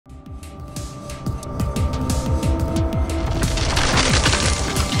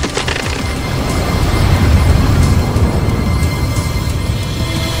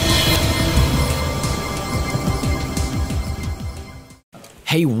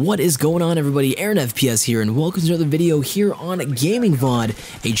Hey, what is going on, everybody? Aaron FPS here, and welcome to another video here on Gaming VOD,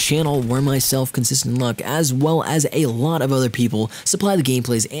 a channel where myself, Consistent Luck, as well as a lot of other people supply the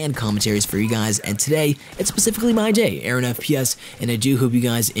gameplays and commentaries for you guys. And today, it's specifically my day, Aaron FPS, and I do hope you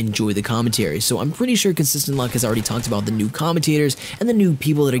guys enjoy the commentary. So I'm pretty sure Consistent Luck has already talked about the new commentators and the new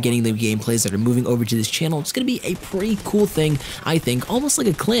people that are getting the gameplays that are moving over to this channel. It's going to be a pretty cool thing, I think, almost like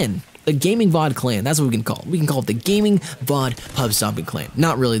a clan. The Gaming VOD clan, that's what we can call it. We can call it the Gaming VOD Pub Stomping clan.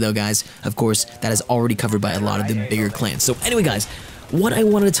 Not really though, guys. Of course, that is already covered by a lot of the bigger clans. So anyway, guys, what I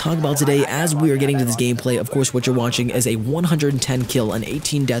wanted to talk about today as we are getting to this gameplay, of course, what you're watching is a 110 kill and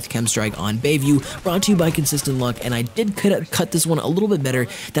 18 death chem strike on Bayview, brought to you by Consistent Luck, and I did cut this one a little bit better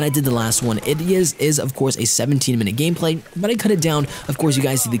than I did the last one. It is of course, a 17-minute gameplay, but I cut it down. Of course, you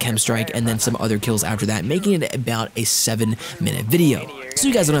guys see the chem strike and then some other kills after that, making it about a 7-minute video. So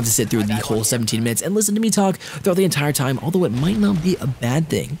you guys don't have to sit through the whole 17 minutes and listen to me talk throughout the entire time, although it might not be a bad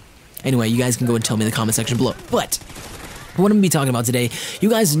thing. Anyway, you guys can go and tell me in the comment section below. But what I'm going to be talking about today, you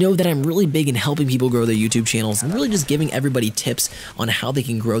guys know that I'm really big in helping people grow their YouTube channels and really just giving everybody tips on how they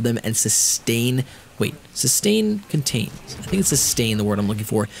can grow them and sustain, contain, I think it's sustain the word I'm looking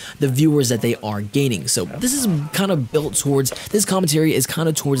for, the viewers that they are gaining. So this is kind of built towards, this commentary is kind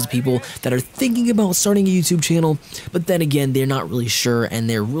of towards people that are thinking about starting a YouTube channel, but then again, they're not really sure and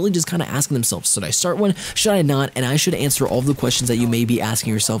they're really just kind of asking themselves, should I start one, should I not? And I should answer all of the questions that you may be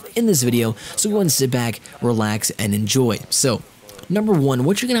asking yourself in this video. So go ahead and sit back, relax, and enjoy. So number one,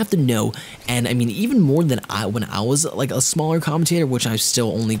 what you're gonna have to know, and I mean even more than when I was like a smaller commentator, which I'm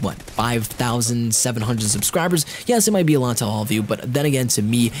still only, what, 5,700 subscribers. Yes, it might be a lot to all of you, but then again, to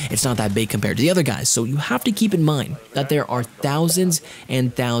me, it's not that big compared to the other guys. So you have to keep in mind that there are thousands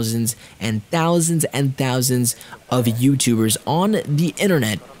and thousands and thousands and thousands of YouTubers on the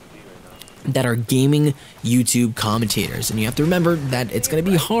internet that are gaming YouTube commentators, and you have to remember that it's going to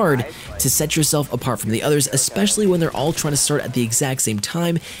be hard to set yourself apart from the others, especially when they're all trying to start at the exact same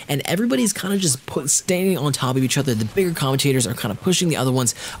time and everybody's kind of just standing on top of each other. The bigger commentators are kind of pushing the other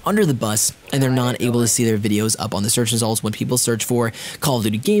ones under the bus, and they're not able to see their videos up on the search results. When people search for Call of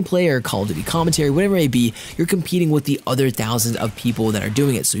Duty gameplay or Call of Duty commentary, whatever it may be, you're competing with the other thousands of people that are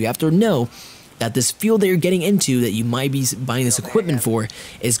doing it. So you have to know that this field that you're getting into, that you might be buying this equipment for,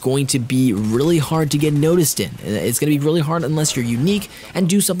 is going to be really hard to get noticed in. It's going to be really hard unless you're unique and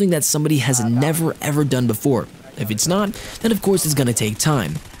do something that somebody has never ever done before. If it's not, then of course it's going to take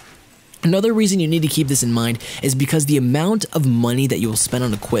time. Another reason you need to keep this in mind is because the amount of money that you'll spend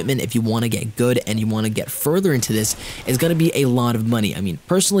on equipment if you want to get good and you want to get further into this is going to be a lot of money. I mean,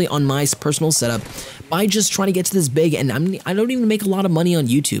 personally, on my personal setup, by just trying to get to this big, and I don't even make a lot of money on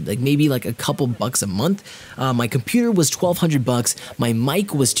YouTube, like maybe like a couple bucks a month. My computer was $1,200, my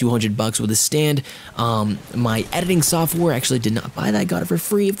mic was $200 with a stand, my editing software, actually did not buy that, got it for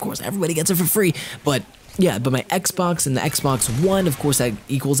free. Of course, everybody gets it for free, but yeah, but my Xbox and the Xbox One, of course, that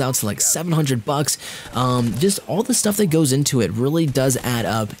equals out to like $700. Just all the stuff that goes into it really does add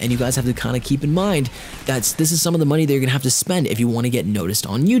up, and you guys have to kind of keep in mind that this is some of the money that you're gonna have to spend if you want to get noticed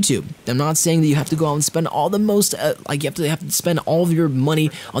on YouTube. I'm not saying that you have to go out and spend all the most, like you have to spend all of your money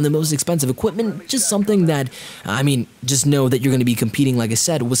on the most expensive equipment. Just something that, I mean, just know that you're going to be competing, like I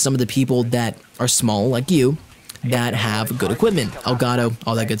said, with some of the people that are small, like you, that have good equipment, Elgato,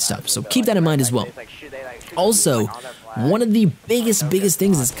 all that good stuff. So keep that in mind as well. Also, one of the biggest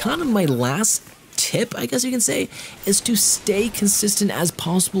things is kind of my last tip, I guess you can say, is to stay consistent as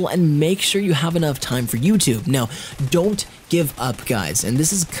possible and make sure you have enough time for YouTube. Now, don't give up, guys. And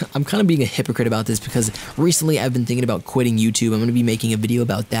this is, I'm kind of being a hypocrite about this because recently I've been thinking about quitting YouTube. I'm going to be making a video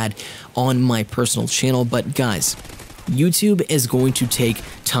about that on my personal channel. But guys, YouTube is going to take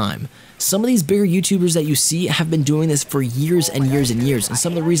time. Some of these bigger YouTubers that you see have been doing this for years and years and years, and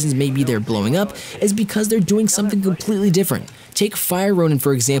some of the reasons maybe they're blowing up is because they're doing something completely different. Take Fire Ronin,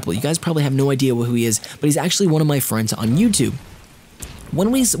 for example. You guys probably have no idea who he is, but he's actually one of my friends on YouTube.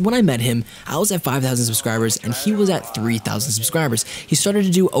 When I met him, I was at 5,000 subscribers and he was at 3,000 subscribers. He started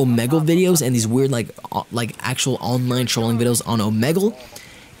to do Omegle videos and these weird like actual online trolling videos on Omegle,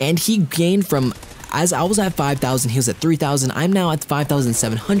 and he gained from, as I was at 5,000, he was at 3,000, I'm now at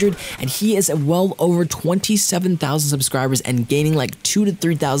 5,700, and he is at well over 27,000 subscribers and gaining like 2,000 to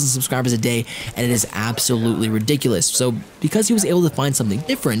 3,000 subscribers a day, and it is absolutely ridiculous. So because he was able to find something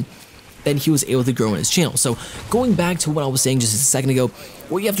different, then he was able to grow in his channel. So going back to what I was saying just a second ago,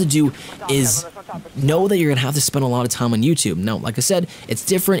 what you have to do is know that you're gonna have to spend a lot of time on YouTube. Now, like I said, it's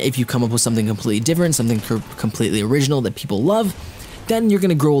different if you come up with something completely different, something completely original that people love. then you're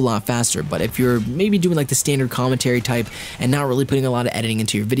gonna grow a lot faster. But if you're maybe doing like the standard commentary type and not really putting a lot of editing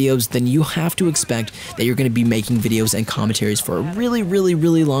into your videos, then you have to expect that you're gonna be making videos and commentaries for a really, really,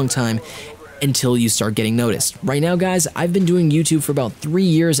 really long time until you start getting noticed. Right now, guys, I've been doing YouTube for about 3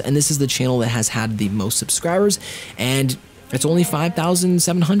 years, and this is the channel that has had the most subscribers, and it's only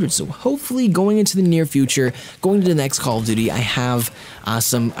 5,700. So hopefully going into the near future, going to the next Call of Duty, I have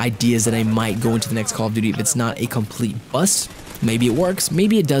some ideas that I might go into the next Call of Duty if it's not a complete bust. Maybe it works,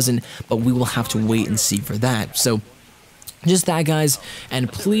 maybe it doesn't, but we will have to wait and see for that. So just that, guys,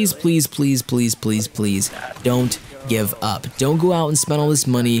 and please, please, please, please, please, please don't give up. Don't go out and spend all this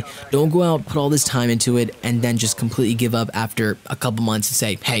money. Don't go out, put all this time into it, and then just completely give up after a couple months and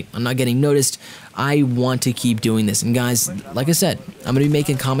say, hey, I'm not getting noticed. I want to keep doing this. And guys, like I said, I'm going to be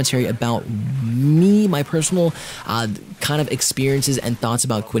making commentary about me, my personal kind of experiences and thoughts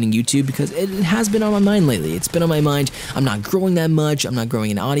about quitting YouTube, because it has been on my mind lately. It's been on my mind. I'm not growing that much. I'm not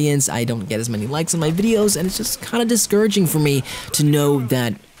growing an audience. I don't get as many likes on my videos, and it's just kind of discouraging for me to know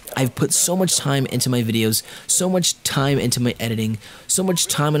that I've put so much time into my videos, so much time into my editing, so much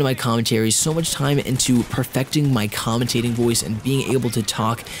time into my commentaries, so much time into perfecting my commentating voice and being able to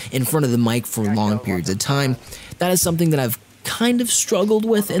talk in front of the mic for long periods of time. That is something that I've kind of struggled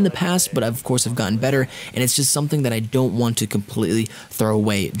with in the past, but of course I've gotten better, and it's just something that I don't want to completely throw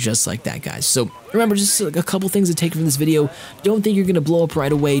away just like that, guys. So remember, just a couple things to take from this video. Don't think you're going to blow up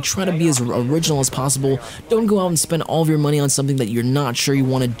right away. Try to be as original as possible. Don't go out and spend all of your money on something that you're not sure you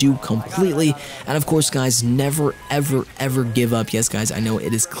want to do completely. And of course, guys, never, ever, ever give up. Yes, guys, I know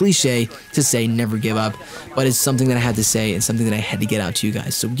it is cliche to say never give up, but it's something that I had to say and something that I had to get out to you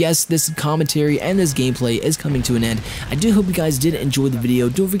guys. So yes, this commentary and this gameplay is coming to an end. I do hope you guys did enjoy the video.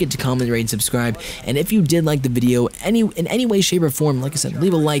 Don't forget to comment, rate, and subscribe. And if you did like the video in any way, shape, or form, like I said,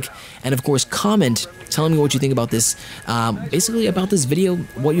 leave a like, and of course comment telling me what you think about this, basically about this video,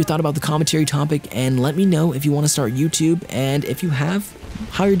 what you thought about the commentary topic, and let me know if you want to start YouTube, and if you have,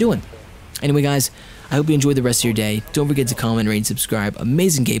 how you're doing. Anyway, guys, I hope you enjoyed the rest of your day. Don't forget to comment, rate, and subscribe.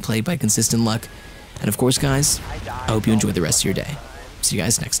 Amazing gameplay by Consistent Luck. And of course, guys, I hope you enjoy the rest of your day. See you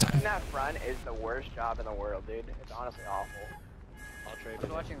guys next time. That front is the worst job in the world, dude. It's honestly awful. I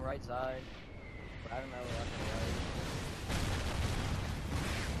was watching right side, but I don't know left and right.